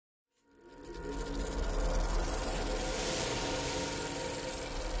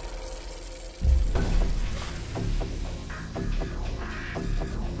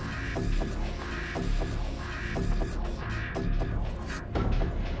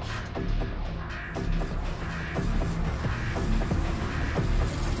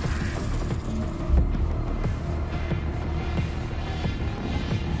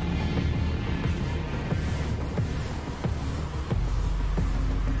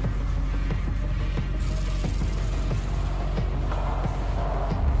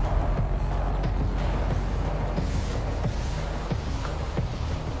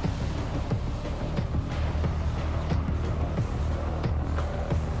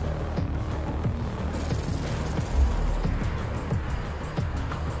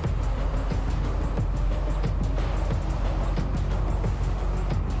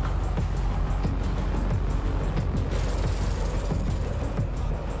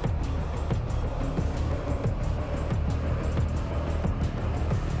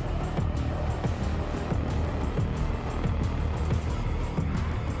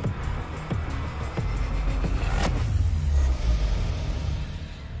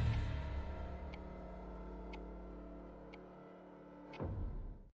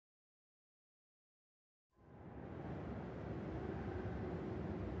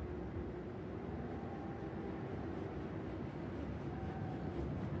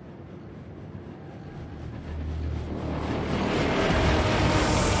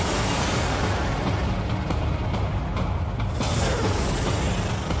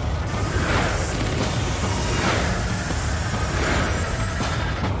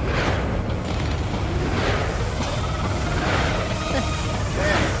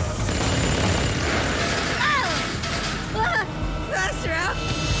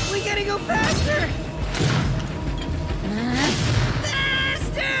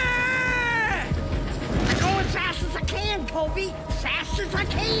Hobie, fast as I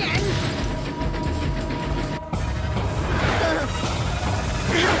can!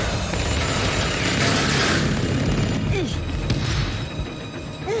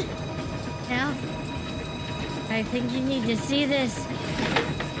 Now, I think you need to see this.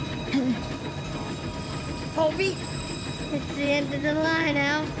 Hobie! It's the end of the line,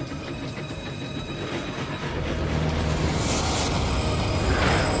 Al.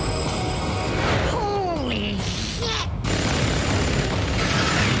 Holy shit!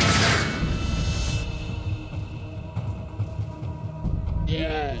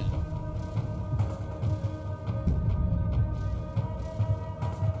 Yeah.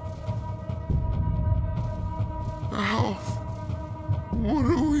 What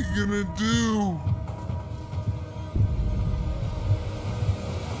are we gonna do?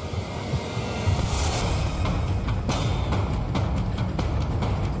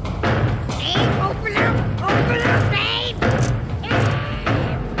 Abe, open up! Open up, Abe!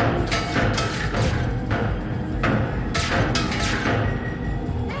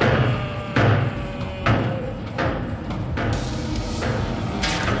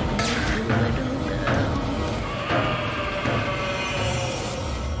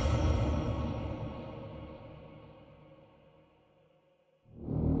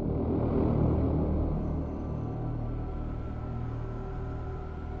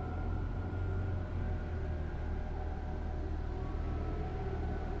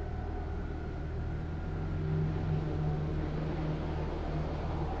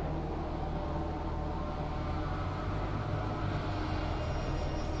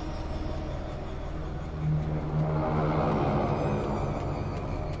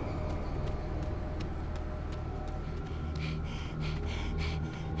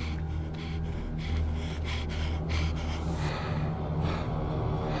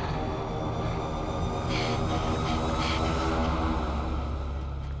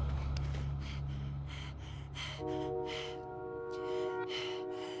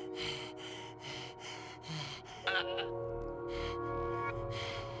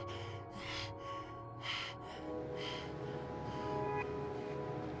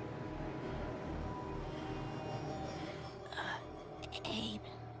 Abe.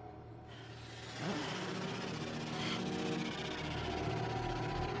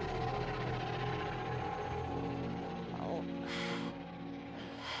 Oh.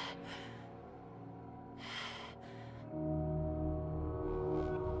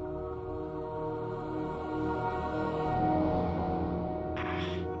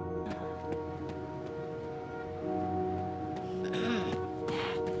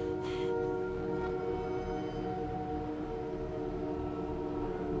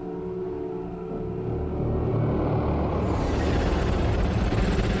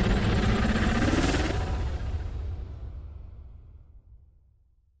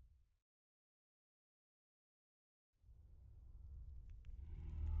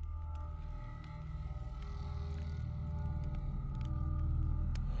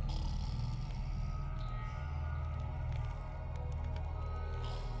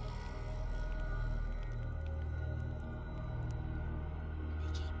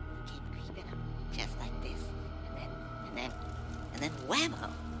 Just like this. And then whammo!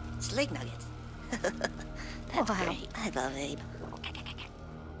 Slig nuggets. That's Wow. great. I love Abe.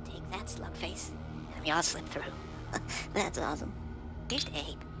 Take that, slug face. And we all slip through. That's awesome. Here's to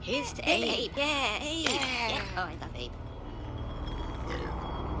Abe. Here's to Abe. Abe. Yeah, Abe. Yeah. Oh, I love Abe.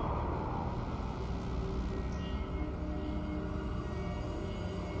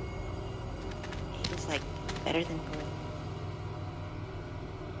 Abe is like better than gold.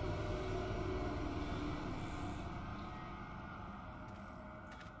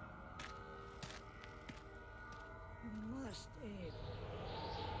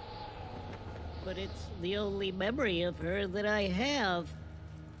 But it's the only memory of her that I have.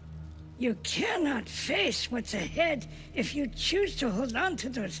 You cannot face what's ahead if you choose to hold on to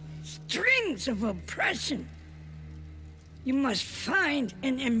those strings of oppression. You must find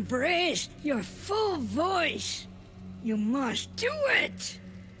and embrace your full voice. You must do it.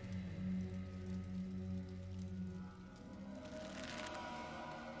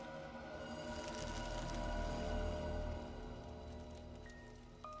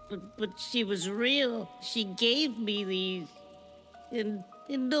 But she was real. She gave me these. And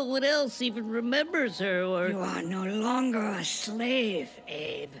no one else even remembers her or... You are no longer a slave,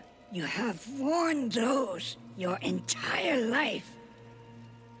 Abe. You have worn those your entire life.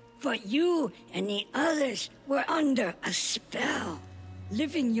 But you and the others were under a spell,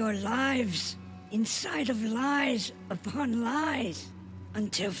 living your lives inside of lies upon lies,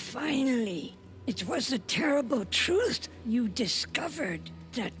 until finally It was the terrible truth you discovered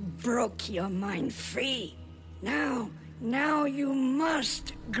that broke your mind free. Now you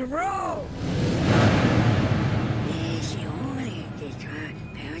must grow.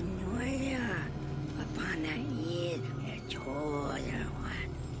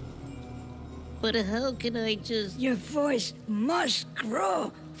 But how can I just... Your voice must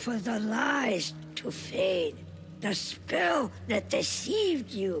grow for the lies to fade. The spell that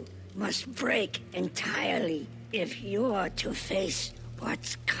deceived you must break entirely if you are to face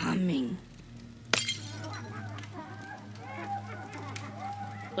what's coming.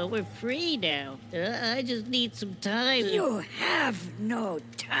 But we're free now. I just need some time. You have no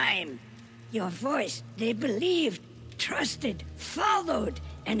time. Your voice, they believed, trusted, followed,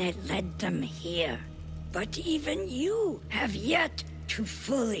 and it led them here. But even you have yet to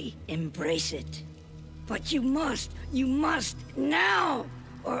fully embrace it. But you must now,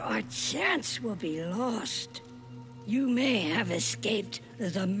 or our chance will be lost. You may have escaped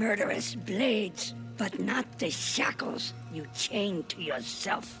the murderous blades, but not the shackles you chained to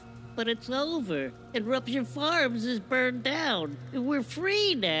yourself. But it's over. And Rupture Farms is burned down. We're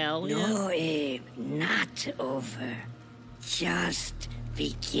free now. No, Abe, not over. Just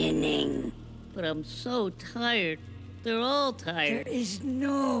beginning. But I'm so tired. They're all tired. There is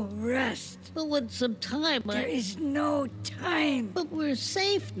no rest. But with some time, There is no time. But we're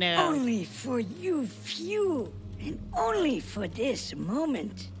safe now. Only for you few, and only for this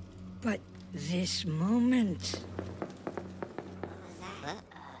moment. But this moment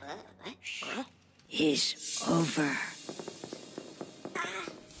is over.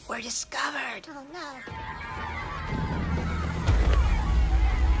 We're discovered. Oh, no.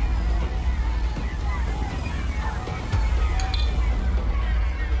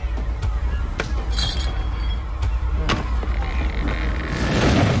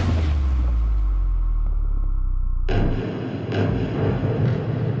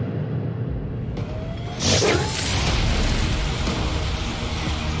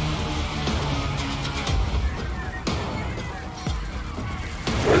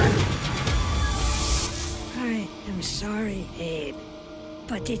 Sorry, Abe,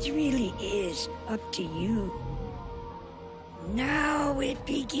 but it really is up to you. Now it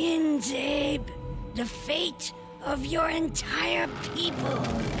begins, Abe. The fate of your entire people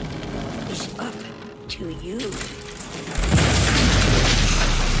is up to you.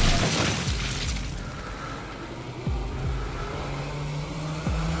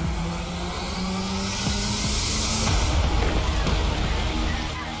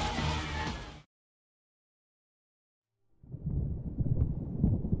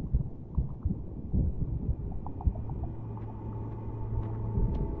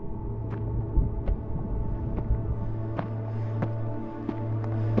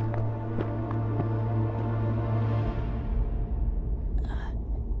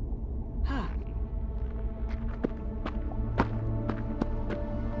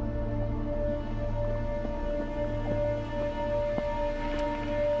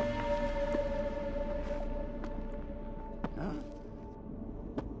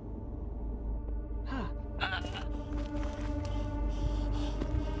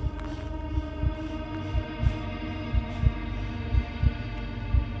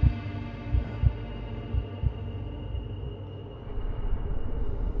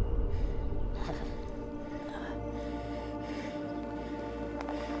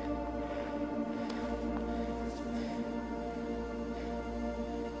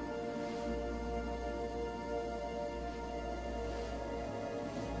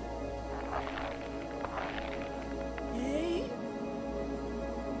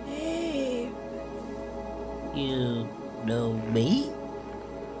 You know me?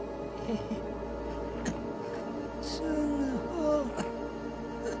 Soon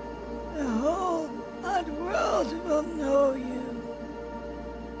the whole Oddworld will know you.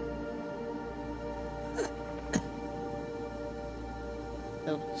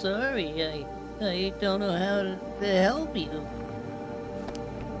 I'm sorry. I don't know how to help you.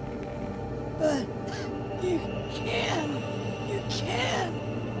 But you can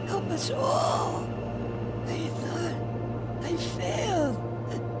help us all. I thought I failed.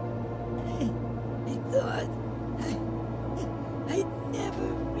 I thought I'd never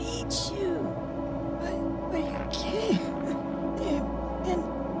reach you. But you came.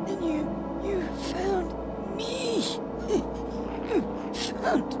 And you found me. You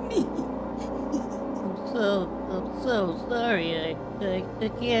found me. I'm so sorry. I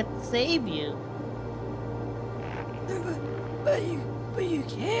can't save you. But you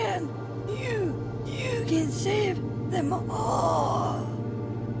can. You can save them all.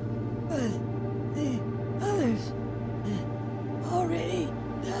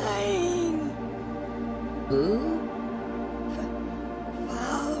 Who?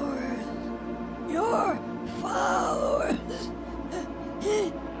 Followers. Your followers.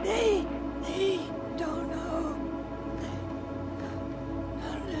 They don't know.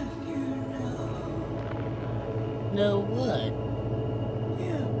 None of you know. No what?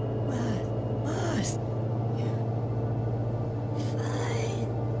 You must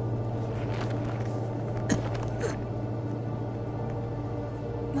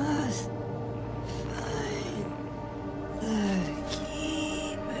must find the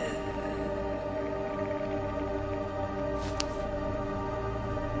keeper.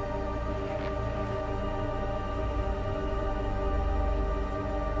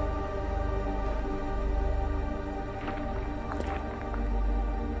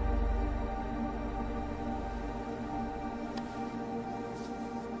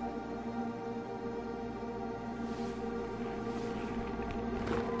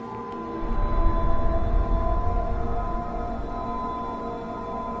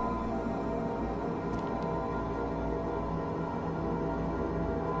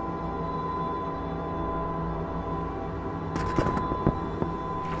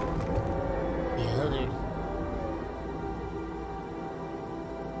 The others.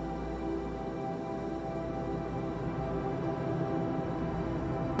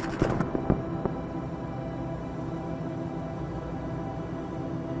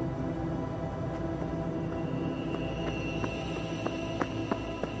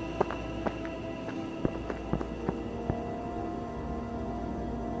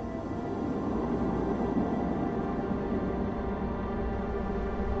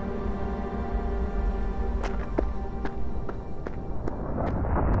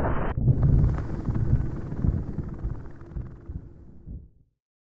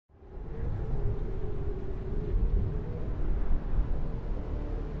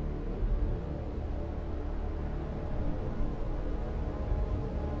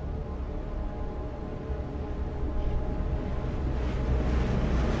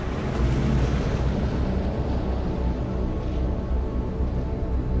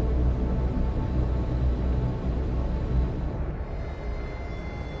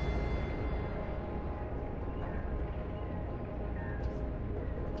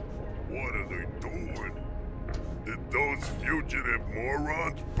 What are they doing? Did those fugitive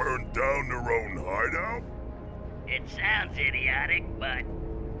morons burn down their own hideout? It sounds idiotic, but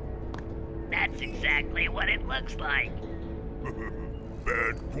that's exactly what it looks like.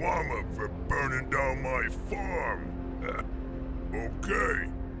 Bad karma for burning down my farm.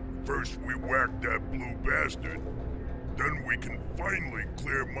 Okay, first we whack that blue bastard. Then we can finally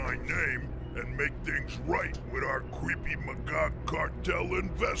clear my name and make things right with our creepy Magog cartel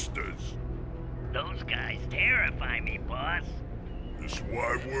investors. Those guys terrify me, boss. That's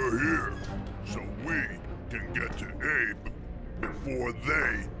why we're here, so we can get to Abe before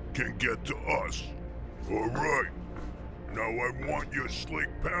they can get to us. All right. Now I want your slick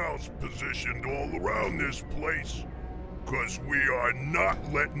pals positioned all around this place, 'cause we are not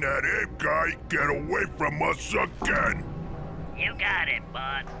letting that Abe guy get away from us again. You got it,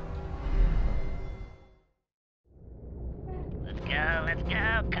 boss. Let's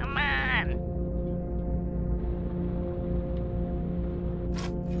go, come on!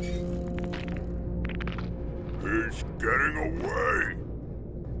 He's getting away.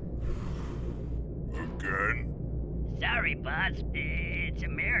 Again? Sorry, boss. It's a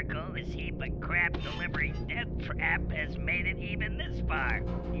miracle this heap of crap delivery death trap has made it even this far.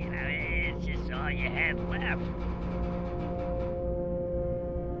 You know, it's just all you had left.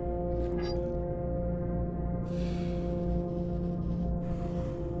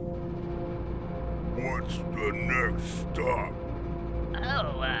 What's the next stop?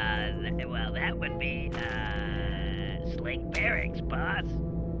 Oh, well, that would be, Sling Barracks, boss.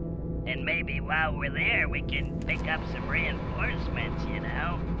 And maybe while we're there, we can pick up some reinforcements, you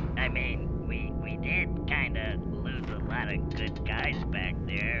know? I mean, we did kinda lose a lot of good guys back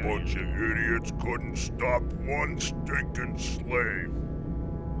there. Bunch of idiots couldn't stop one stinking slave.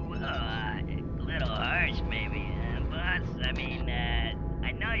 Well, a little harsh, maybe, boss. I mean,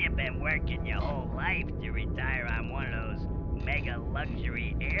 I know you've been working your whole life to retire on one of those mega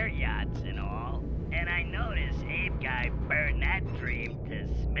luxury air yachts and all. And I noticed Abe guy burned that dream to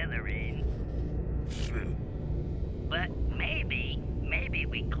smithereens. But maybe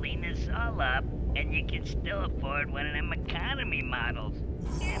we clean this all up and you can still afford one of them economy models.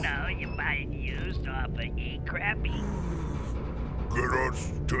 You know, you buy it used off of E-Crappy. Get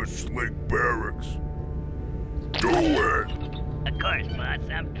us to Slick Barracks. Do it! Of course, boss.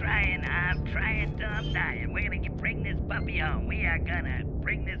 I'm trying till I'm dying. We're gonna bring this puppy home. We are gonna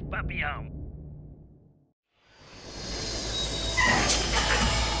bring this puppy home.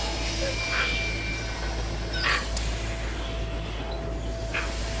 Abe,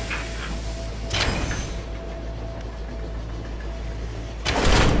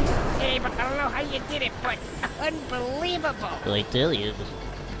 I don't know how you did it, but unbelievable. Well, I tell you,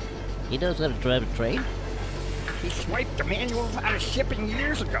 he knows how to drive a train. He swiped the manuals out of shipping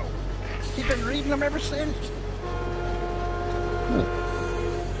years ago. He's been reading them ever since.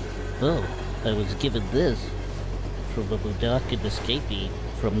 Oh, I was given this from a Mudakin escapee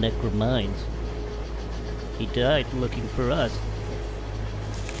from Necromines. He died looking for us.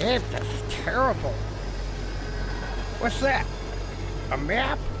 Abe, that's terrible. What's that? A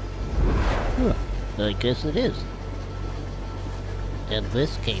map? Huh, I guess it is. And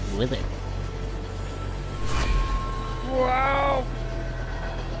this came with it. Whoa!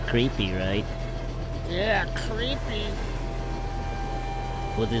 Creepy, right? Yeah, creepy.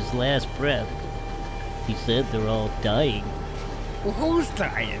 With his last breath, he said they're all dying. Well, who's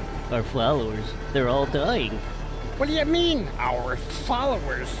dying? Our followers, they're all dying. What do you mean, our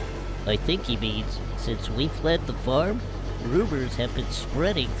followers? I think he means, since we fled the farm, rumors have been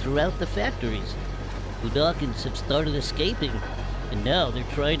spreading throughout the factories. Mudokans have started escaping, and now they're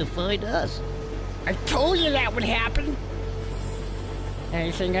trying to find us. I told you that would happen.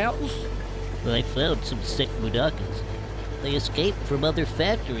 Anything else? I found some sick Mudokans. They escaped from other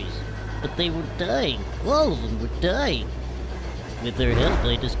factories, but they were dying. All of them were dying. With their help,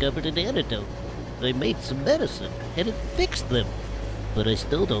 I discovered an antidote. I made some medicine, and it fixed them. But I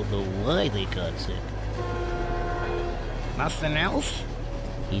still don't know why they got sick. Nothing else?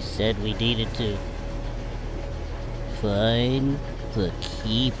 He said we needed to find the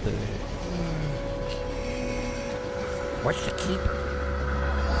Keeper. What's the keeper?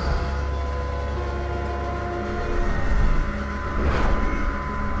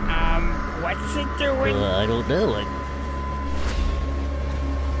 What's it doing? I don't know.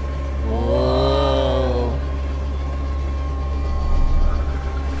 Whoa.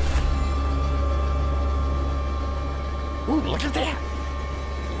 Ooh, look at that!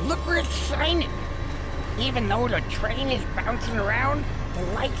 Look where it's shining! Even though the train is bouncing around, the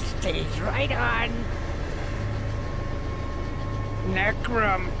light stays right on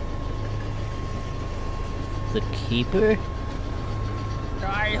Necrom. The Keeper?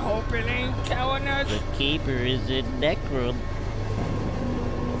 I hope it ain't telling us. The Keeper is in Necrom.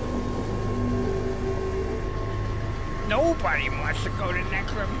 Nobody wants to go to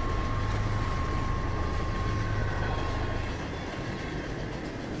Necrom.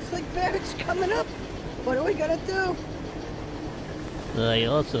 Slick Barrett's coming up. What are we gonna do? I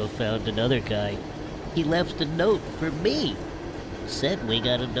also found another guy. He left a note for me. Said we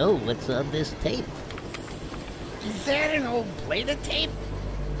gotta know what's on this tape. Is that an old Blada tape?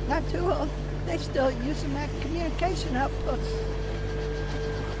 Not too old. They still using that communication outpost.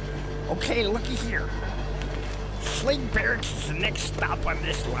 Okay, looky here. Slade Barracks is the next stop on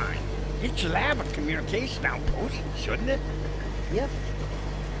this line. It should have a communication outpost, shouldn't it? Yep.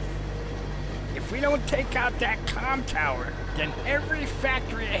 If we don't take out that comm tower, then every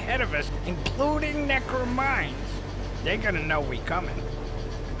factory ahead of us, including Necromines, they're gonna know we coming.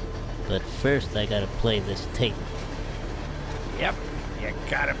 But first I gotta play this tape. Yep, you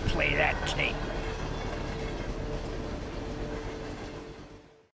gotta play that tape.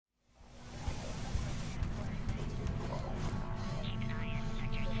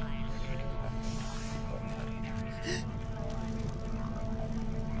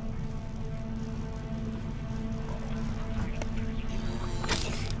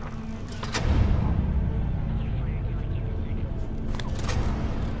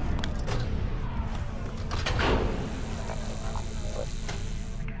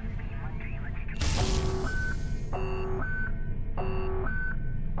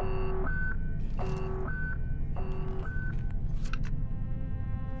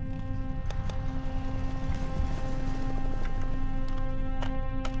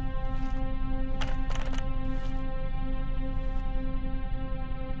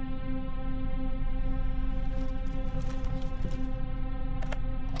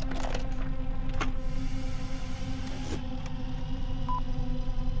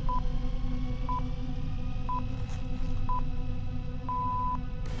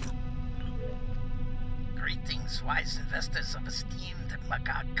 Greetings, wise investors of esteemed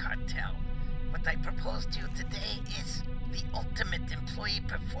Magog Cartel. What I propose to you today is the ultimate employee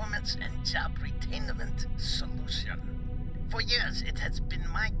performance and job retainment solution. For years, it has been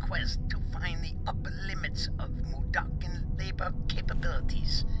my quest to find the upper limits of Mudakin labor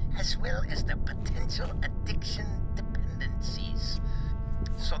capabilities, as well as their potential addiction dependencies,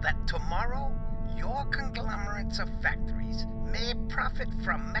 so that tomorrow, your conglomerates of factories may profit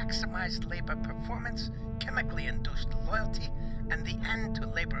from maximized labor performance, chemically induced loyalty, and the end to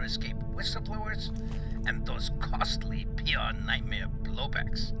labor escape whistleblowers, and those costly PR nightmare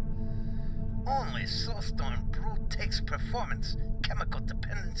blowbacks. Only Soulstorm brew takes performance, chemical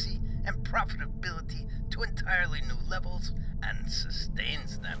dependency, and profitability to entirely new levels and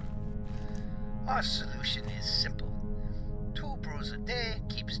sustains them. Our solution is simple. 2 brews a day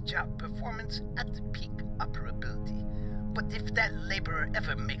keeps job performance at peak operability. But if that laborer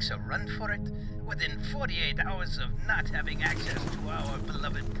ever makes a run for it, within 48 hours of not having access to our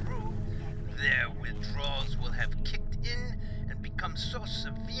beloved brew, their withdrawals will have kicked in and become so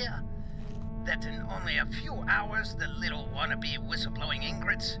severe that in only a few hours the little wannabe whistleblowing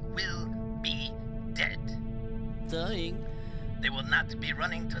ingrates will be dead. Dying? They will not be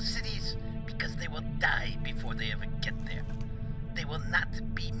running to cities because they will die before they ever get there. They will not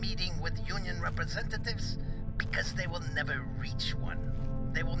be meeting with union representatives because they will never reach one.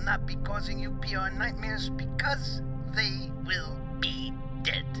 They will not be causing you PR nightmares because they will be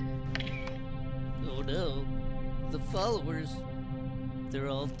dead. Oh no. The followers, they're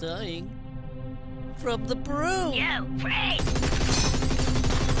all dying from the brew. Yo, Frank!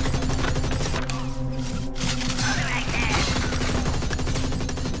 Hold it right there.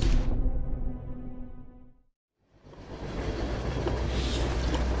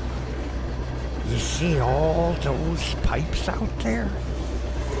 You see all those pipes out there?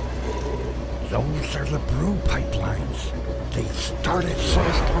 Those are the brew pipelines. They started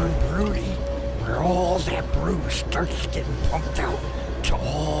Soulstorm Brewery, where all that brew starts getting pumped out to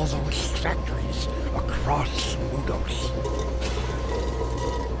all those factories across Mundos.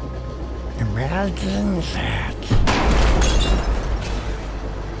 Imagine that.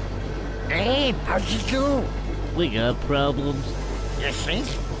 Hey, how'd you do? We got problems. You think?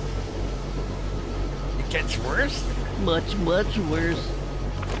 It gets worse? Much, much worse.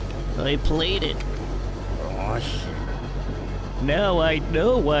 I played it. Oh, shit. Now I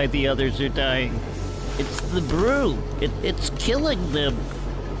know why the others are dying. It's the brew. It's killing them.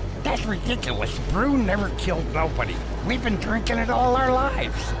 That's ridiculous. Brew never killed nobody. We've been drinking it all our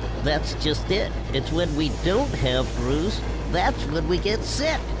lives. That's just it. It's when we don't have brews, that's when we get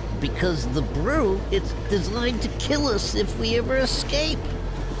sick. Because the brew, it's designed to kill us if we ever escape.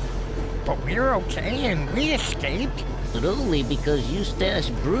 But we're okay and we escaped. But only because you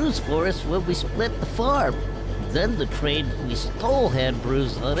stashed brews for us when we split the farm. Then the train we stole had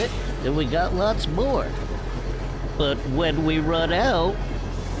brews on it, and we got lots more. But when we run out,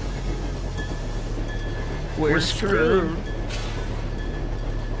 we're screwed.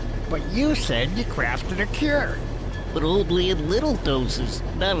 But you said you crafted a cure. But only in little doses,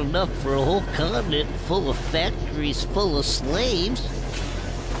 not enough for a whole continent full of factories full of slaves.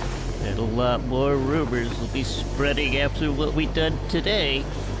 And a lot more rumors will be spreading after what we done today.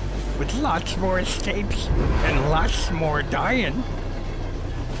 With lots more escapes and lots more dying.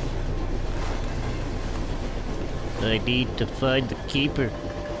 I need to find the keeper.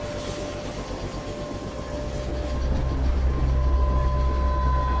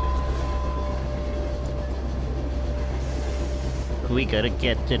 We gotta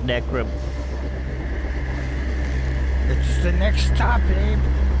get to Necrum. It's the next stop, Abe.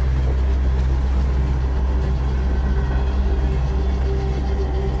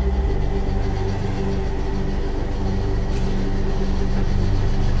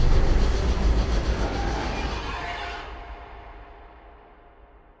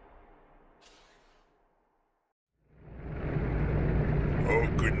 How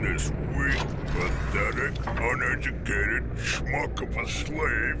can this weak, pathetic, uneducated schmuck of a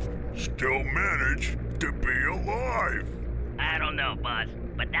slave still manage to be alive? I don't know, boss,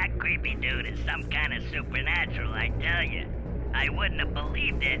 but that creepy dude is some kind of supernatural, I tell you. I wouldn't have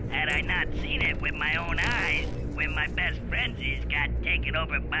believed it had I not seen it with my own eyes when my best frenzies got taken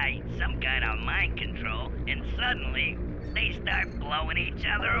over by some kind of mind control, and suddenly they start blowing each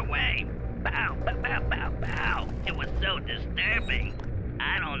other away. Pow, pow, pow, pow, pow. It was so disturbing.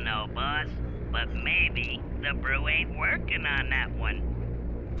 I don't know, boss, but maybe the brew ain't working on that one.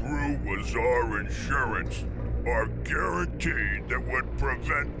 Brew was our insurance, our guarantee that would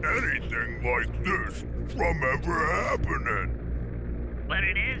prevent anything like this from ever happening. But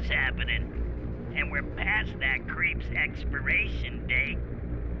it is happening, and we're past that creep's expiration date.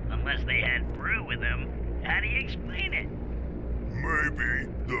 Unless they had brew with them, how do you explain it? Maybe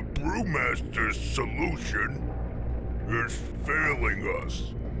the brewmaster's solution is failing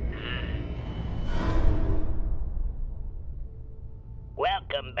us.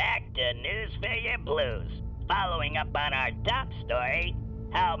 Welcome back to News for Your Blues. Following up on our top story,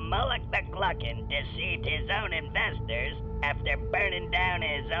 how Mullock the Gluckin deceived his own investors after burning down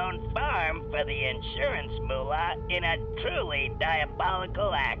his own farm for the insurance moolah in a truly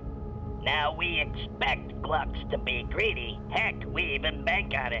diabolical act. Now, we expect Glucks to be greedy. Heck, we even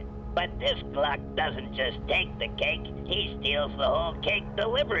bank on it. But this Gluck doesn't just take the cake, he steals the whole cake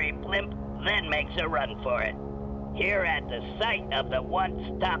delivery blimp, then makes a run for it. Here at the site of the once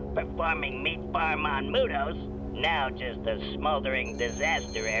top-performing meat farm on Mudos, now just a smoldering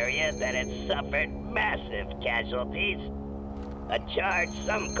disaster area that has suffered massive casualties. A charge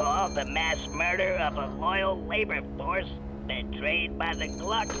some call the mass murder of a loyal labor force betrayed by the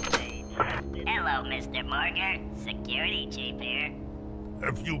Gluck stage. Hello, Mr. Morger. Security chief here.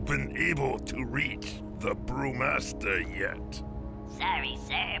 Have you been able to reach the Brewmaster yet? Sorry,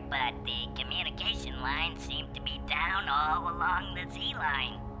 sir, but the communication lines seem to be down all along the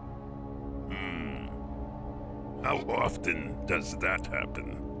Z-line. How often does that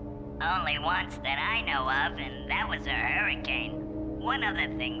happen? Only once that I know of, and that was a hurricane. One other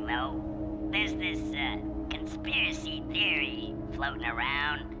thing, though. There's this, conspiracy theory floating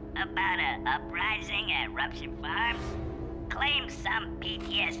around about a uprising at Rupture Farms. Claims some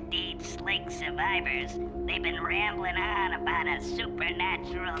PTSD slick survivors. They've been rambling on about a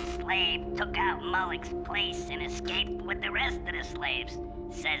supernatural slave took out Mullock's place and escaped with the rest of the slaves.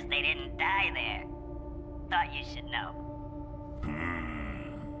 Says they didn't die there. Thought you should know.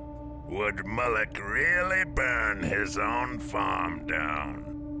 Would Mullock really burn his own farm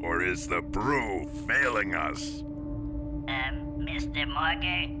down? Or is the brew failing us? Mr.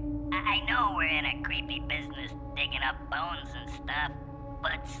 Morger, I know we're in a creepy business digging up bones and stuff,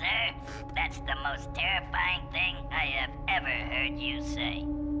 but sir, that's the most terrifying thing I have ever heard you say.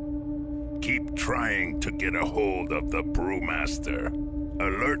 Keep trying to get a hold of the Brewmaster.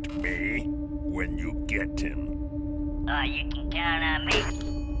 Alert me when you get him. Oh, you can count on me.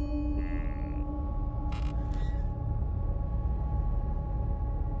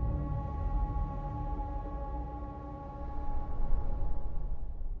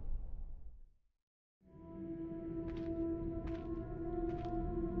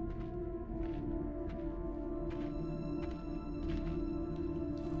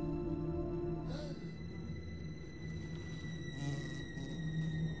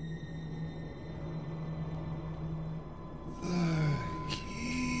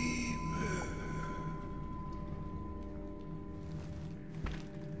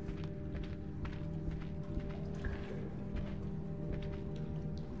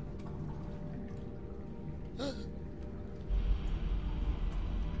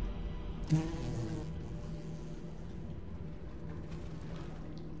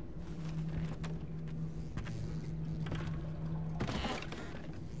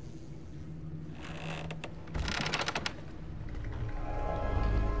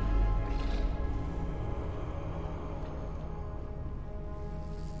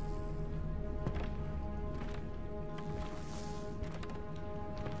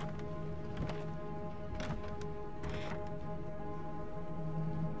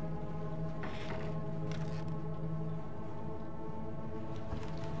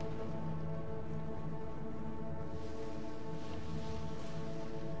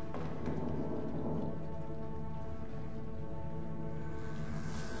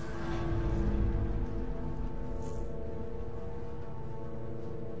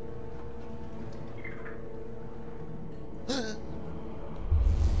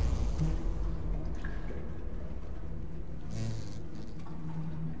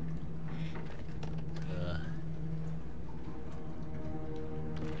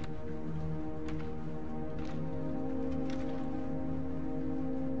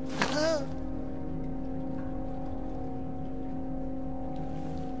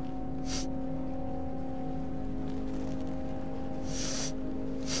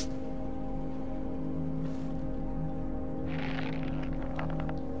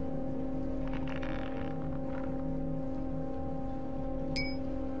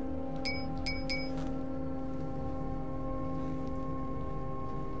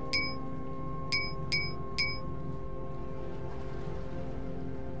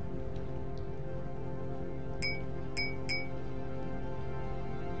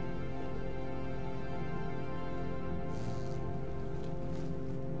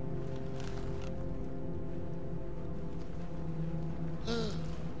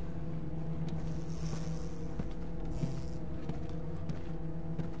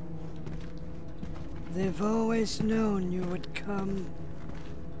 They've always known you would come.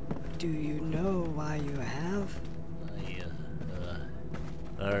 Do you know why you have?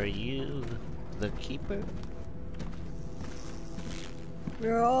 Are you the keeper?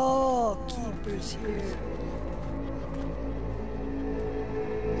 We're all keepers here.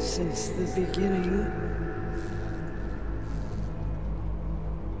 Since the beginning,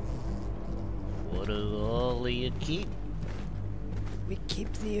 What do all of you keep? we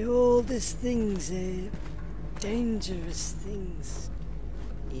keep the oldest things, Abe. Dangerous things.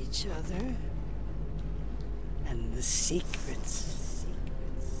 Each other. And the secrets.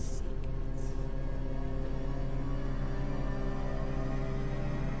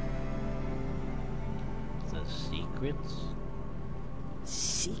 The secrets?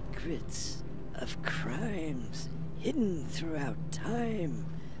 Secrets of crimes hidden throughout time,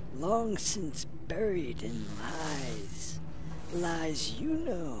 long since buried in lies. Lies you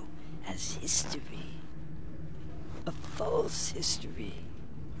know as history. A false history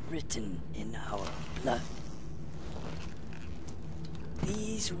written in our blood.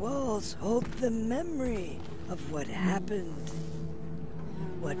 These walls hold the memory of what happened.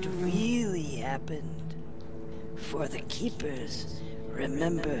 What really happened. For the keepers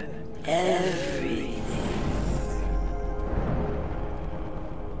remember everything.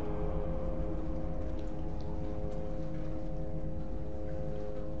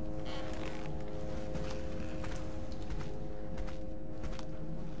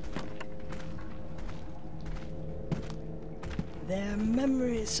 Their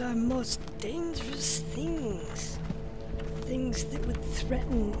memories are most dangerous things. Things that would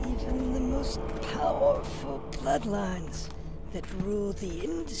threaten even the most powerful bloodlines that rule the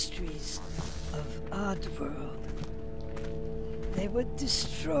industries of Oddworld. They would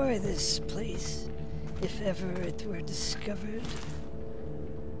destroy this place if ever it were discovered.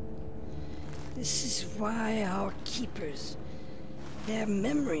 This is why our keepers, their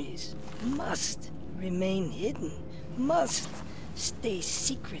memories must remain hidden, must stay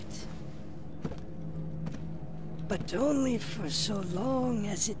secret. But only for so long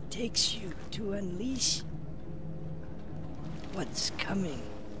as it takes you to unleash what's coming.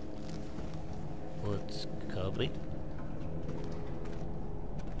 What's coming?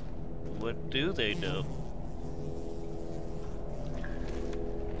 What do they know?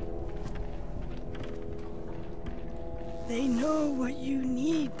 They know what you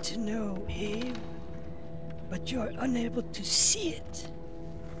need to know, Abe. But you're unable to see it.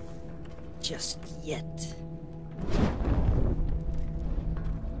 Just yet.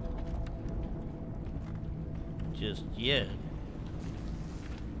 Just yet.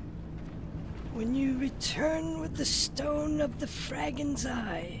 When you return with the stone of the Fragon's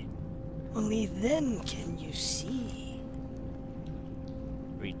Eye, only then can you see.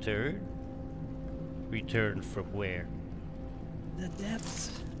 Return? Return from where? The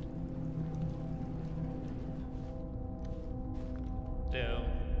depths. Down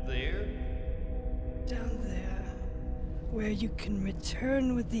there? Down there, where you can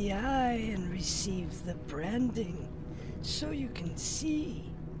return with the eye and receive the branding, so you can see.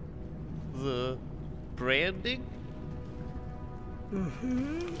 The branding?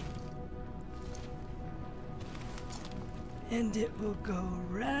 Mm-hmm. And it will go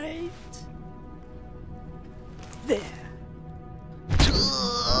right there.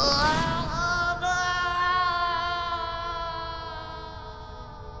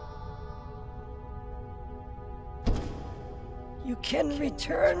 You can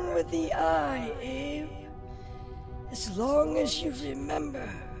return with the eye, Abe. As long as you remember,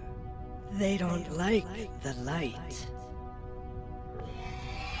 they don't like the light.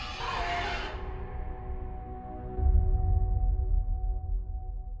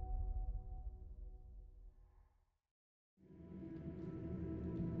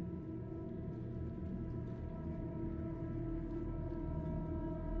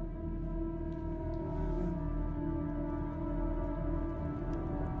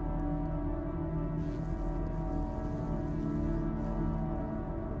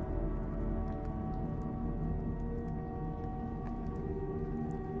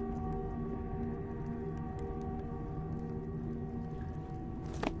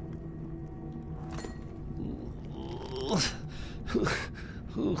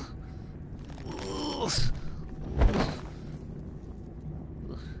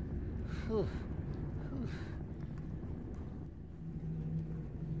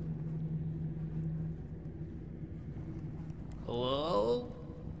 Hello?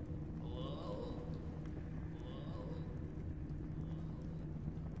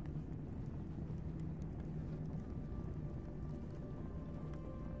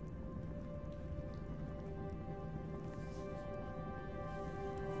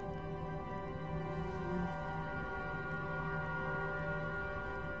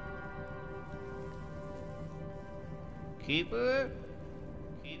 Keeper?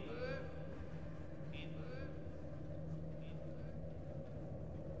 Keeper? Keeper?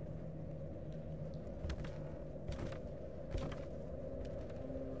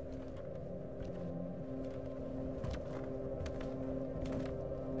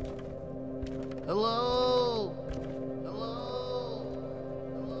 Hello? Hello?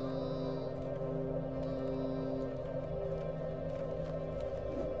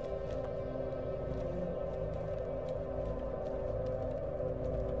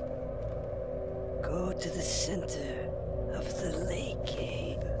 Go to the center of the lake,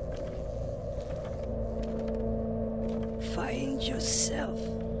 Abe. Find yourself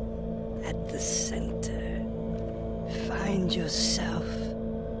at the center. Find yourself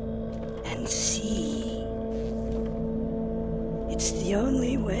and see. It's the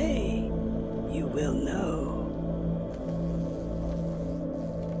only way you will know.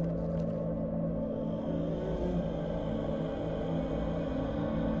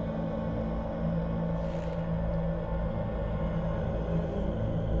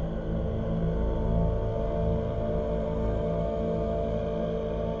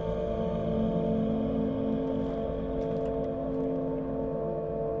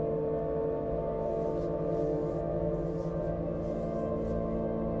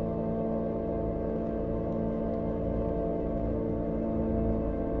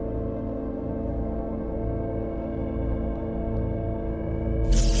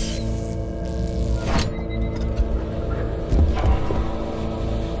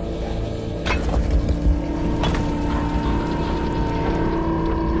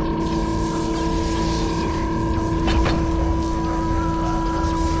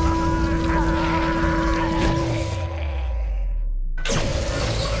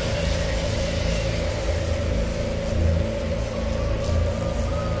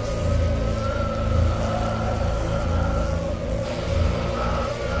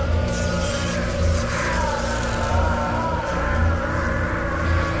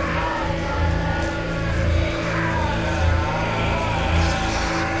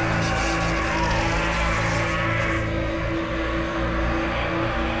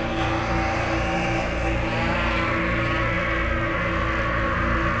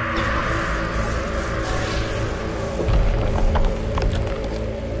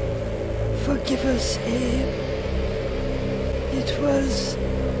 Forgive us, Abe. It was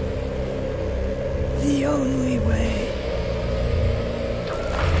the only way.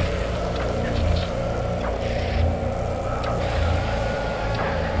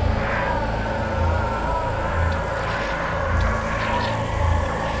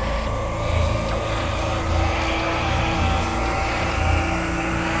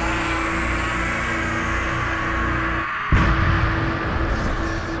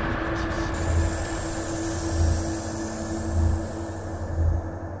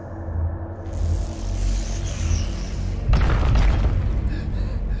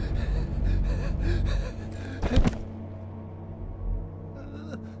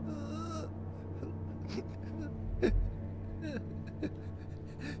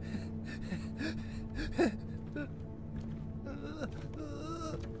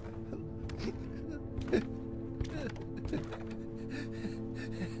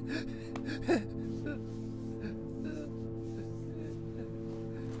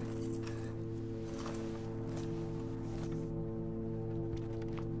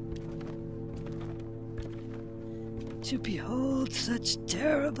 To behold such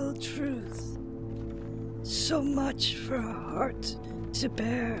terrible truth, so much for a heart to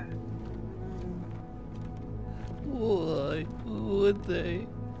bear. Why would they?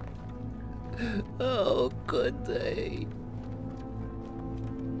 How could they?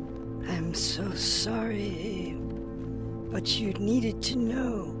 I'm so sorry, Abe, but you needed to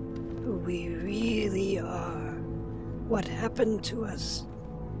know who we really are, what happened to us,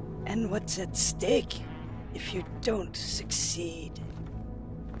 and what's at stake if you don't succeed.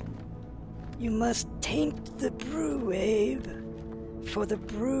 You must taint the brew, Abe, for the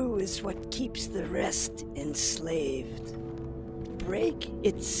brew is what keeps the rest enslaved. Break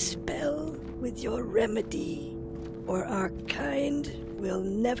its spell with your remedy, or our kind will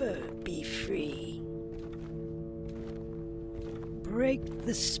never be free. Break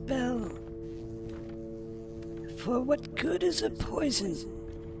the spell, for what good is a poison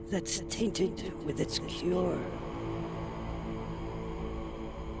that's tainted with its cure?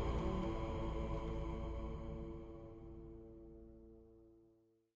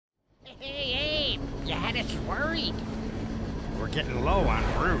 Hey, Abe, you had us worried. We're getting low on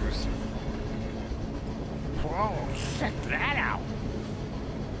brews. Whoa, check that out.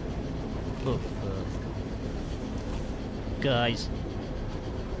 Oh, guys,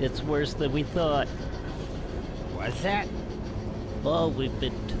 it's worse than we thought. What's that? All we've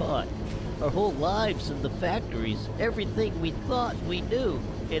been taught, our whole lives in the factories, everything we thought we knew,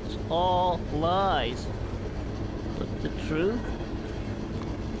 it's all lies. But the truth?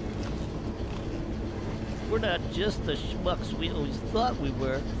 We're not just the schmucks we always thought we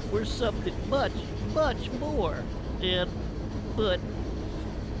were. We're something much, much more. But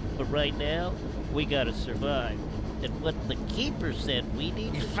right now, we gotta survive. And what the Keeper said we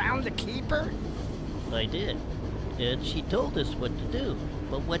need You to... found the Keeper? I did. And she told us what to do.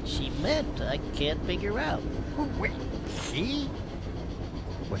 But what she meant, I can't figure out. Oh, wait, she?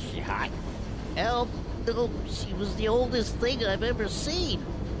 Was she hot? Elf, no, she was the oldest thing I've ever seen.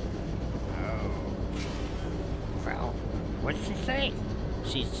 Oh. Well, what'd she say?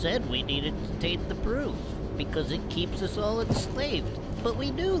 She said we needed to take the brew, because it keeps us all enslaved. But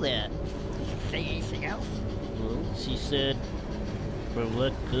we knew that. Did she say anything else? Well, she said, for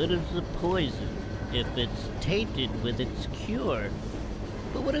what good is the poison if it's tainted with its cure?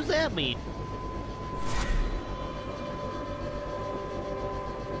 But what does that mean?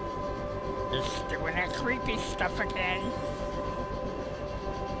 Just doing that creepy stuff again.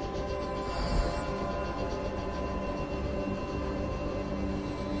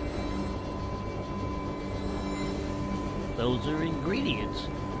 Those are ingredients.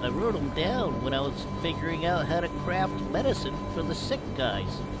 I wrote them down when I was figuring out how to craft medicine for the sick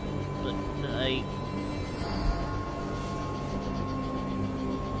guys. But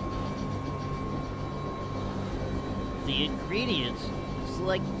the ingredients, it's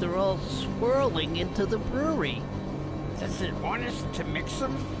like they're all swirling into the brewery. Does it want us to mix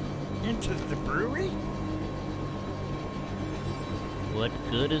them into the brewery? What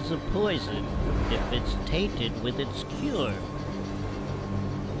good is a poison if it's tainted with its cure?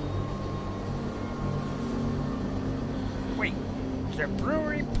 Wait, the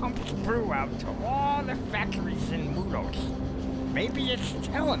brewery pumps brew out to all the factories in Mudos. Maybe it's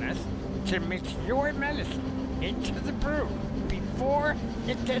telling us to mix your medicine into the brew before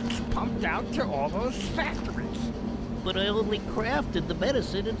it gets pumped out to all those factories. But I only crafted the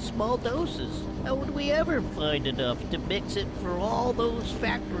medicine in small doses. How would we ever find enough to mix it for all those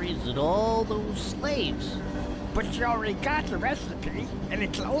factories and all those slaves? But you already got the recipe, and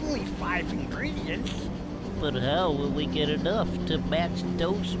it's only 5 ingredients. But how will we get enough to match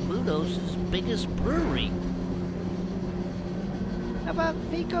Dos Mudos' biggest brewery? How about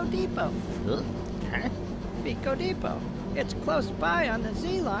Vico Depot? Huh? Vico Depot. It's close by on the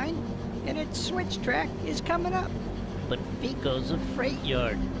Z line, and its switch track is coming up. But Vico's a freight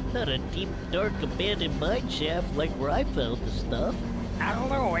yard, not a deep, dark, abandoned mine shaft like where I found the stuff. I don't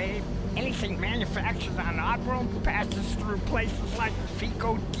know, Abe. Anything manufactured on Oddworld passes through places like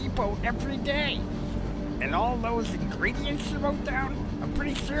Vico Depot every day. And all those ingredients you wrote down, I'm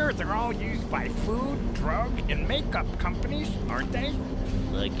pretty sure they're all used by food, drug, and makeup companies, aren't they?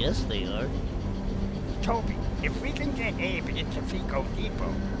 I guess they are. Toby, if we can get Abe into Vico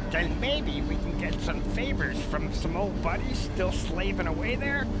Depot, then maybe we can get some favors from some old buddies still slaving away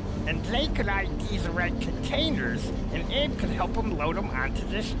there, and they could ID the right containers, and Abe could help them load them onto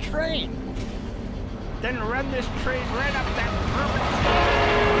this train. Then run this train right up that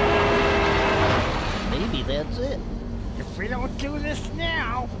brewery. Maybe that's it. If we don't do this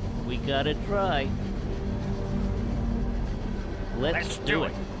now, we gotta try. Let's do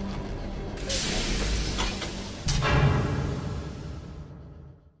it.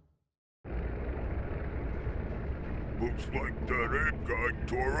 Looks like that ape guy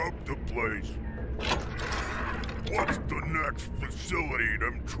tore up the place. What's the next facility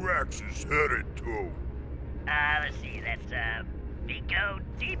them tracks is headed to? Let's see, that's, Vico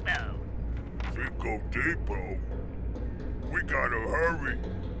Depot. Vico Depot? We gotta hurry.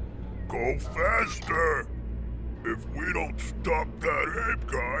 Go faster! If we don't stop that ape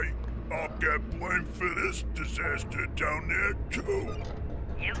guy, I'll get blamed for this disaster down there too.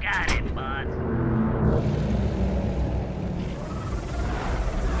 You got it, boss.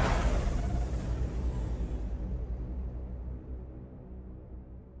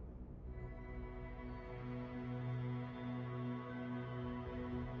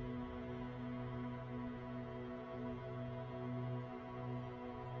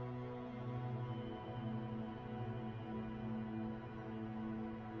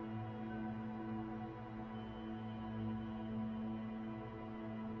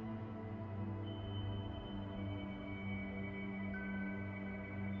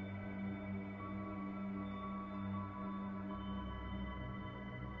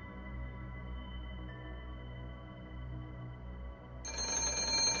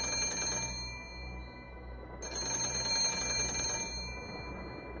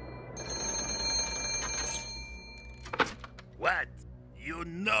 What? You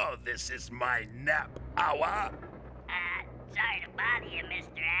know this is my nap hour? Sorry to bother you,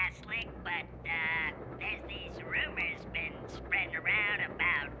 Mr. Aslick, but, there's these rumors been spreading around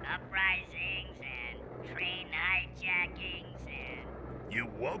about uprisings and train hijackings and... You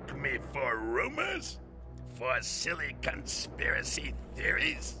woke me for rumors? For silly conspiracy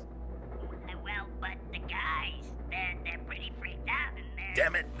theories? Well, but the guys, they're pretty freaked out and they're...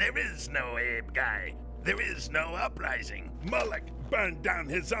 Damn it, there is no Abe guy. There is no uprising. Mullock burned down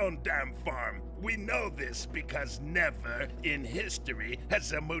his own damn farm. We know this because never in history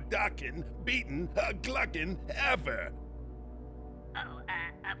has a Mudakin beaten a Gluckin ever. Oh,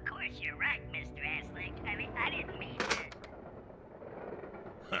 of course you're right, Mr. Aslick. I mean, I didn't mean to...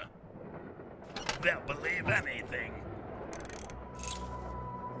 Huh. They'll believe anything.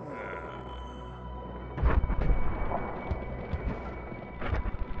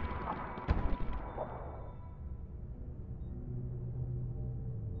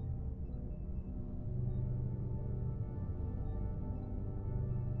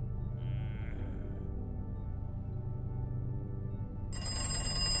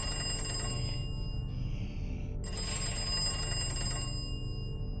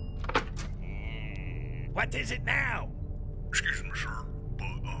 What is it now? Excuse me, sir,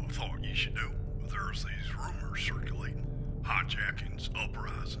 but thought you should know. There's these rumors circulating. Hijackings,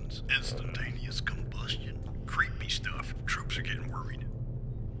 uprisings, instantaneous combustion. Creepy stuff. Troops are getting worried.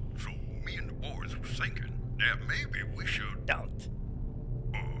 So me and the boys were thinking that maybe we should... Don't.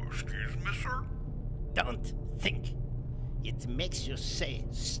 Excuse me, sir? Don't think. It makes you say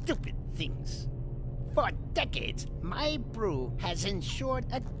stupid things. For decades, my brew has ensured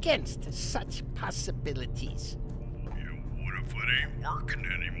against such possibilities. Yeah, what if it ain't working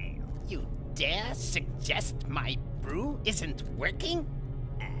anymore? You dare suggest my brew isn't working?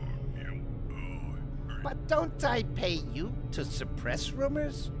 But don't I pay you to suppress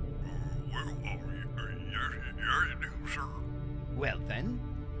rumors? Well, yes, you do, sir. Well then,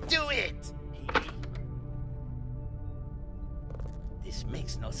 do it! This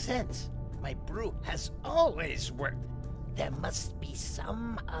makes no sense. My brew has always worked. There must be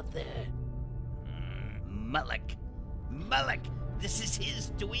some other... Mullock. Mullock, this is his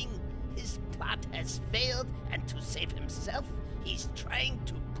doing. His plot has failed, and to save himself, he's trying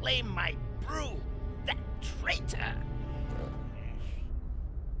to blame my brew. That traitor!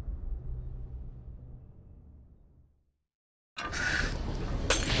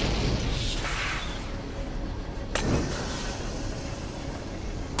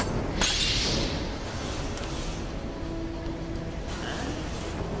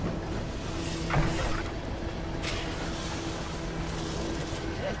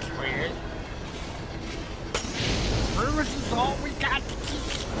 Bruce is all we got to keep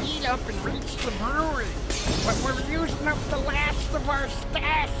speed up and reach the brewery. But we're using up the last of our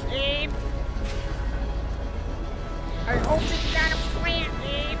stash, Abe. I hope you got a plan,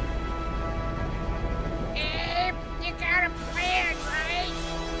 Abe. Abe, you got a plan, right?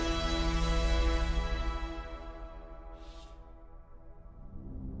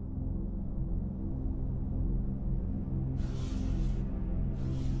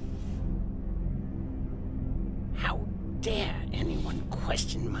 How dare anyone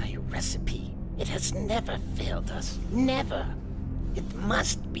question my recipe? It has never failed us. Never. It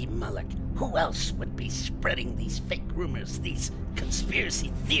must be Mullock. Who else would be spreading these fake rumors, these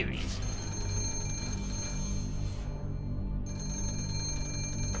conspiracy theories?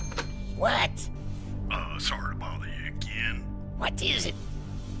 What? Sorry to bother you again. What is it?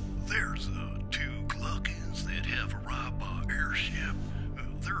 There's two Gluckins that have arrived by airship.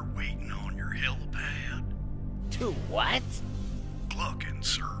 They're waiting on your helipad. Two what? Gluckins,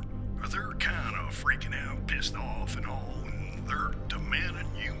 sir. They're kind of freaking out, pissed off and all, and they're demanding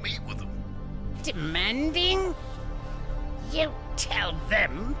you meet with them. Demanding? You tell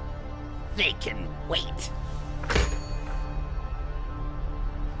them they can wait.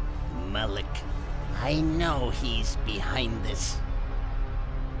 Mullock, I know he's behind this.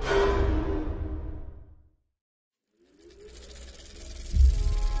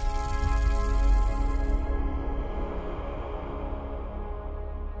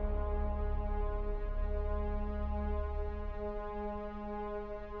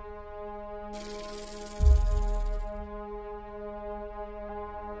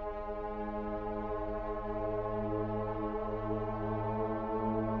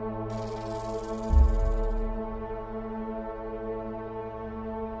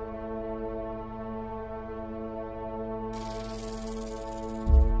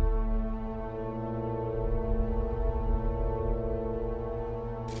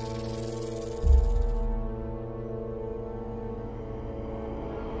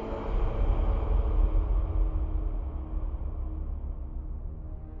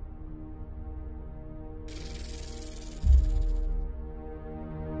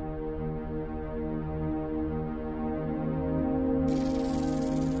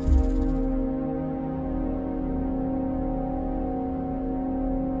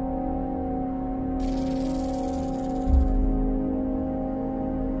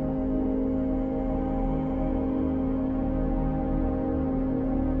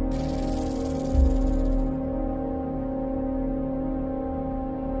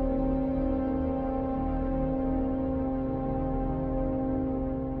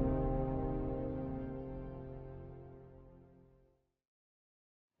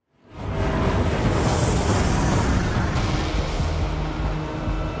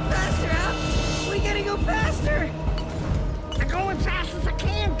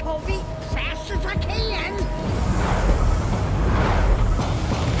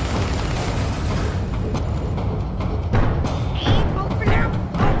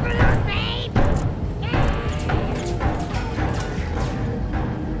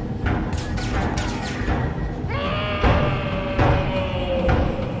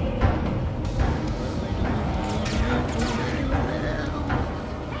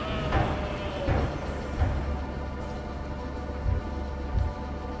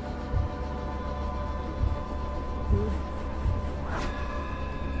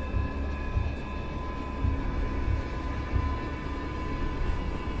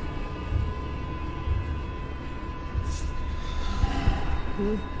 So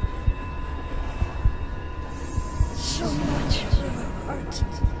much for a heart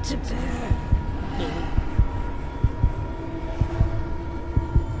to bear.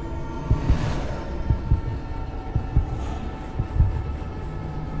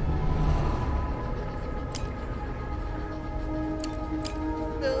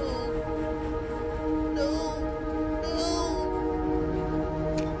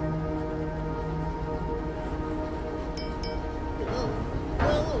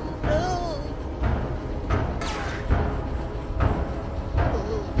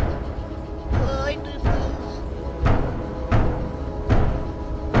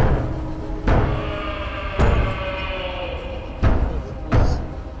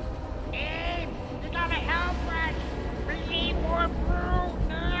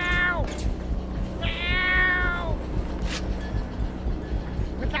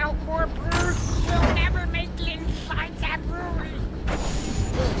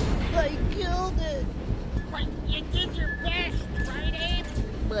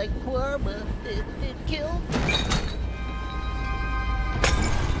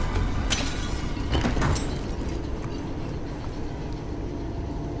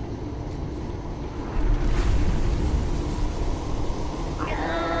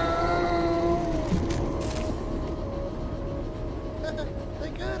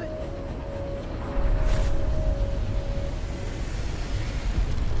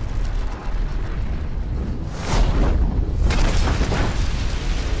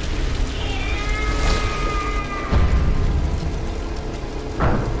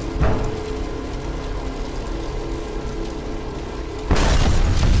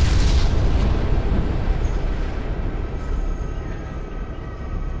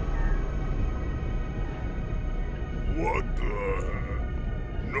 What the heck?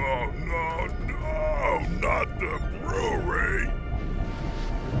 No, not the brewery!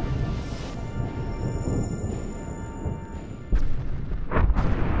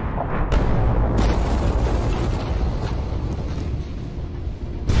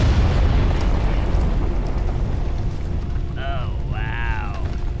 Oh, wow.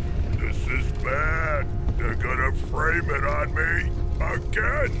 This is bad. They're gonna frame it on me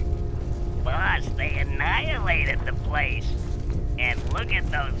again. Boss, they annihilated the place. And look at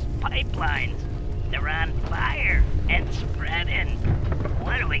those pipelines. They're on fire and spreading.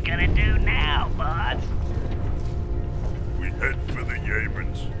 What are we gonna do now, boss? We head for the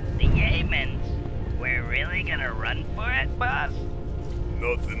Yemens. The Yemens? We're really gonna run for it, boss?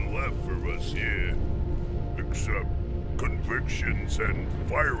 Nothing left for us here. Except convictions and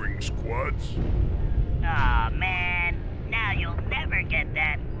firing squads. Aw, man. Now you'll never get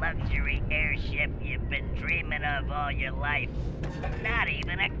that luxury airship you've been dreaming of all your life. Not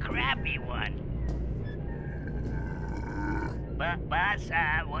even a crappy one. But, boss,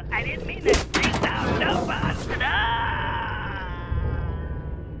 well, I didn't mean to say no, boss. No!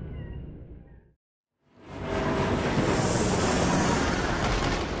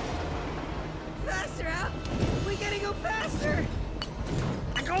 Faster, Al! We gotta go faster!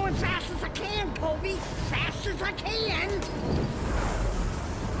 I'm going fast as I can, Colby! Fast as I can!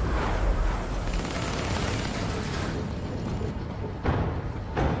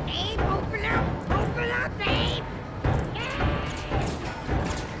 Abe, open up! Open up, Abe!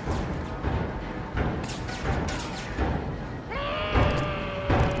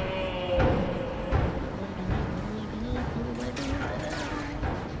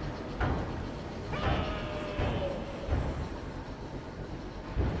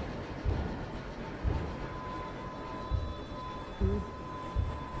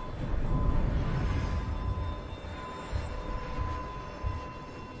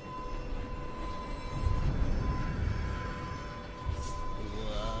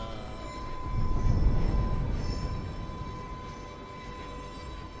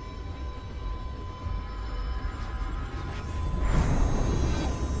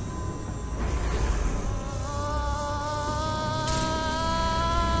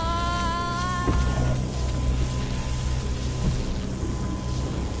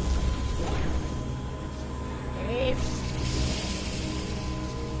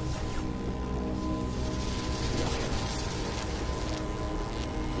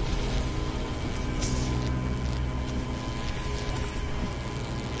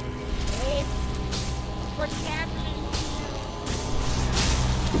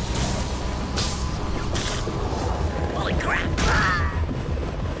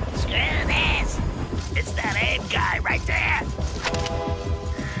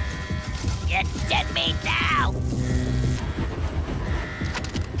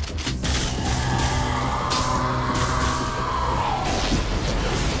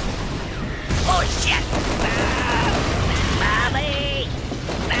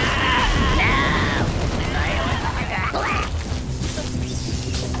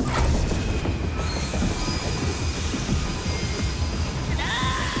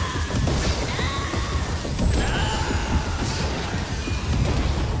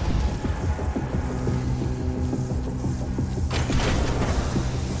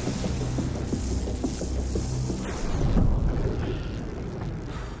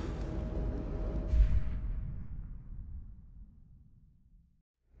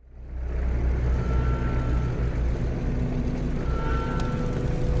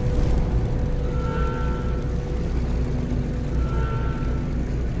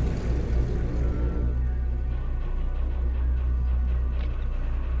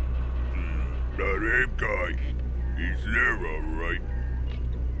 guy. He's there, alright.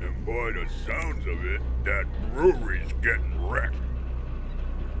 And by the sounds of it, that brewery's getting wrecked.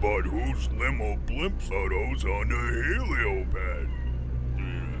 But whose limo blimps are those on the heliopad?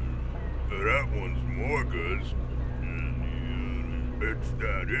 That one's Morga's. And it's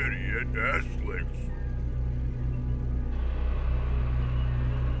that idiot Aslick's.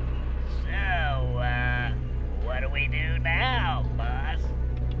 So, what do we do now, boss?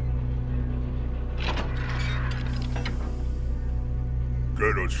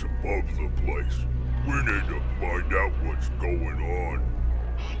 Get us above the place. We need to find out what's going on.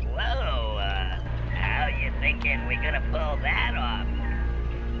 Whoa, how you thinking we gonna pull that off?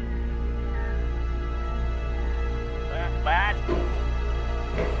 Boss?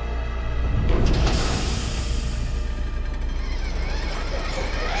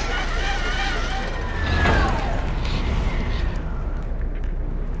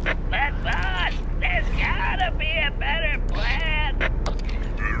 But boss, there's gotta be a better plan.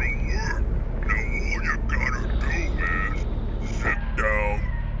 It'll work. Now all you gotta do is sit down,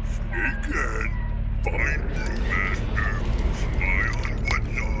 sneak in, find Brewmaster, spy on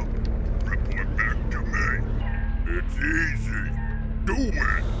what's up, report back to me. It's easy. Do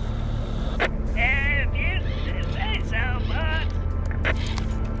it. If you say so, boss.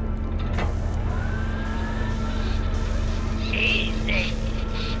 Easy.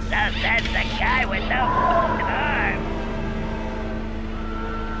 So that's the guy with no arm.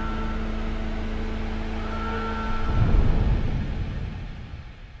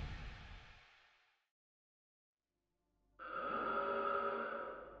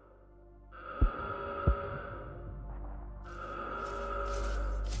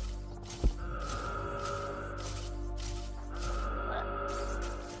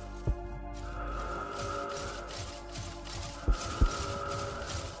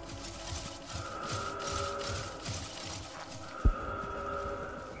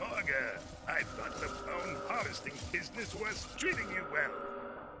 I thought the bone harvesting business was treating you well.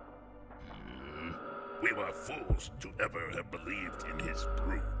 We were fools to ever have believed in his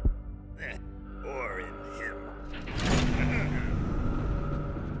brew. Or in him.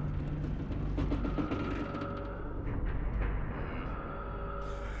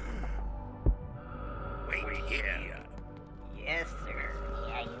 Wait here. Yes, sir.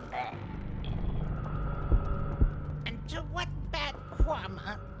 Yeah, you bet. And to what bad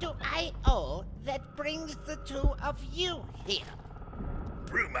karma do I owe that brings the two of you here?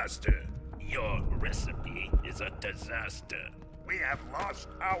 Brewmaster, your recipe is a disaster. We have lost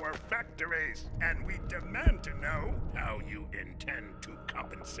our factories, and we demand to know how you intend to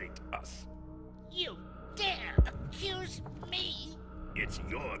compensate us. You dare accuse me? It's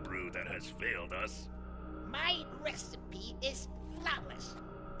your brew that has failed us. My recipe is flawless.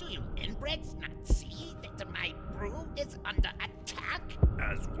 Do you inbreds not see that my brew is under attack?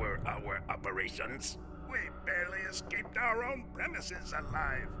 As were our operations. We barely escaped our own premises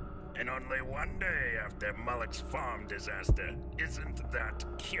alive. And only one day after Mullock's farm disaster. Isn't that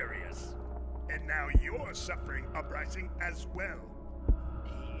curious? And now you're suffering uprising as well.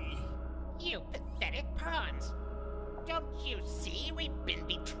 You pathetic pawns. Don't you see we've been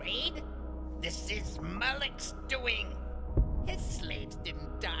betrayed? This is Mullock's doing. His slaves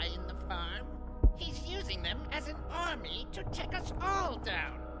didn't die in the farm. He's using them as an army to take us all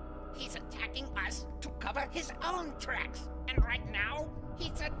down. He's attacking us to cover his own tracks. And right now,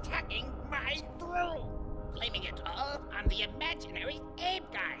 he's attacking my brew. Blaming it all on the imaginary Abe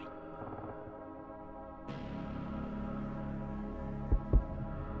guy.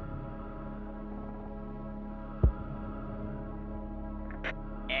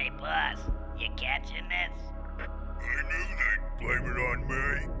 Hey, boss, you catching this? I knew they'd blame it on me.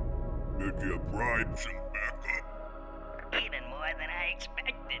 Did you bribe some backup? Even more than I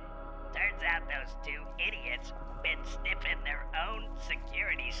expected. Turns out those two idiots been sniffing their own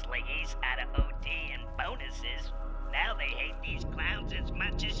security slingies out of OT and bonuses. Now they hate these clowns as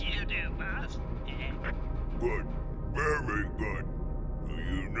much as you do, boss. Good. Very good.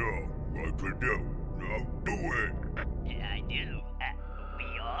 You know what to do. Now do it. I do.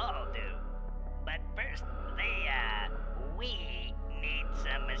 We all do. But first, we need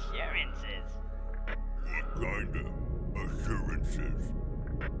some assurances. What kind of assurances?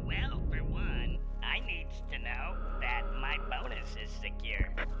 Well, for one, I needs to know that my bonus is secure.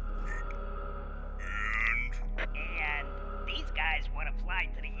 And these guys want to fly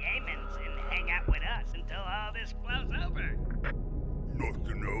to the Yemens and hang out with us until all this blows over.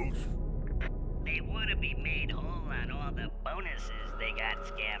 Nothing else? They want to be made whole on all the bonuses they got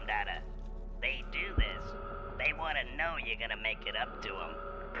scammed out of. They do this. They want to know you're gonna make it up to them.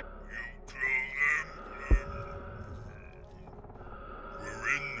 You tell them We're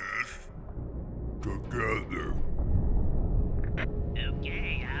in this together.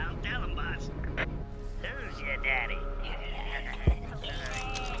 Okay, I'll tell him, boss. Who's your daddy?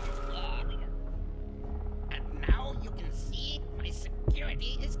 And now you can see my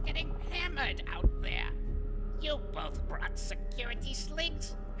security is getting hammered out there. You both brought security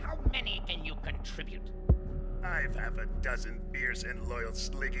slings. How many can you contribute? I've half a dozen fierce and loyal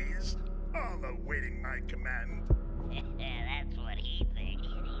sliggies, all awaiting my command. That's what he thinks.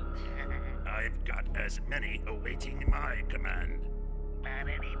 I've got as many awaiting my command. Not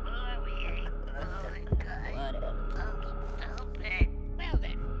anymore, we ain't. What a stupid. Well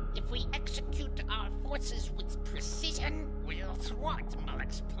then, if we execute our forces with precision, we'll thwart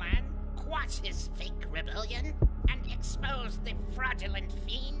Mullock's plan, quash his fake rebellion, and expose the fraudulent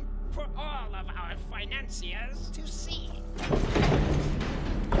fiend for all of our financiers to see.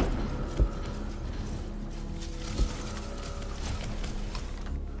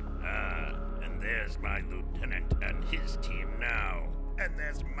 And there's my lieutenant and his team now. And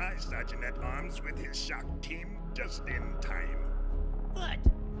there's my sergeant-at-arms with his shock team just in time. Good.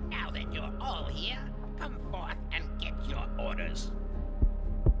 Now that you're all here, come forth and get your orders.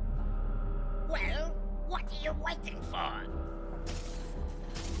 Well, what are you waiting for?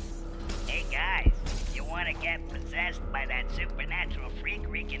 Hey guys, you wanna get possessed by that supernatural freak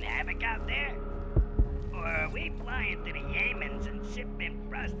wreaking havoc out there? Or are we flying to the Yemens and sipping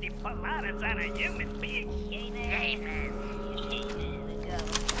frosty paladas on a human being? Amen.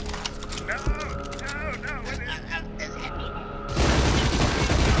 No, what is...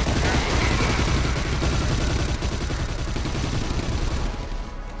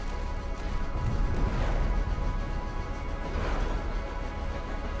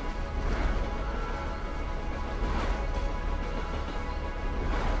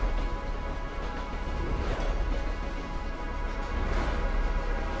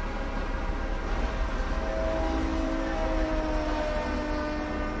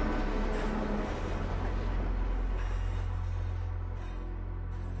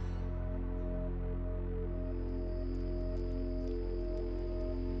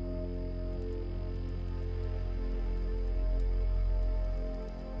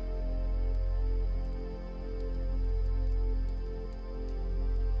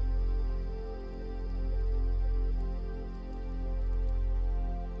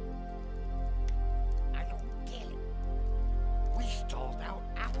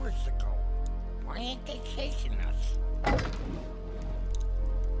 ain't they chasing us?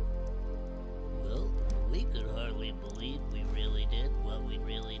 Well, we could hardly believe we really did what we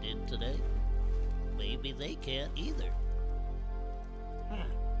really did today. Maybe they can't either.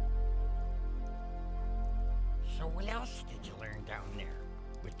 So what else did you learn down there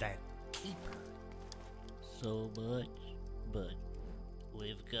with that keeper? So much, but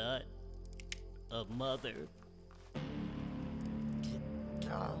we've got a mother.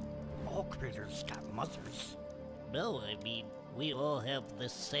 All critters got mothers. No, I mean, we all have the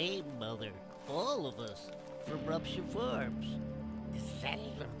same mother. All of us, from Rupture Farms. Is that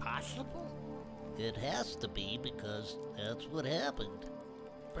even possible? It has to be, because that's what happened.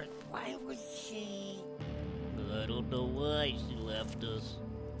 But why would she... I don't know why she left us,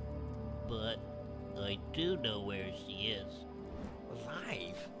 but I do know where she is.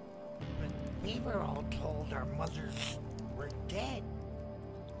 Alive? But we were all told our mothers were dead.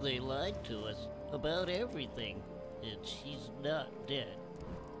 They lied to us about everything, and she's not dead.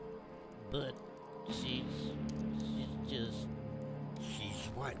 But she's just... She's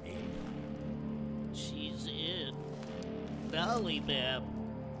what, Abe? She's in Nollymap.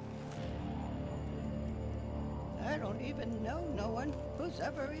 I don't even know no one who's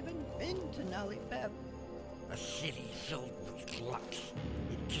ever even been to Nollymap. A city filled with gluts.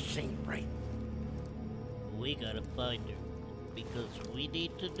 It just ain't right. We gotta find her, because we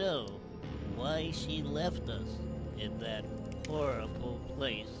need to know why she left us in that horrible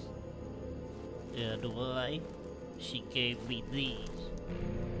place. And why she gave me these.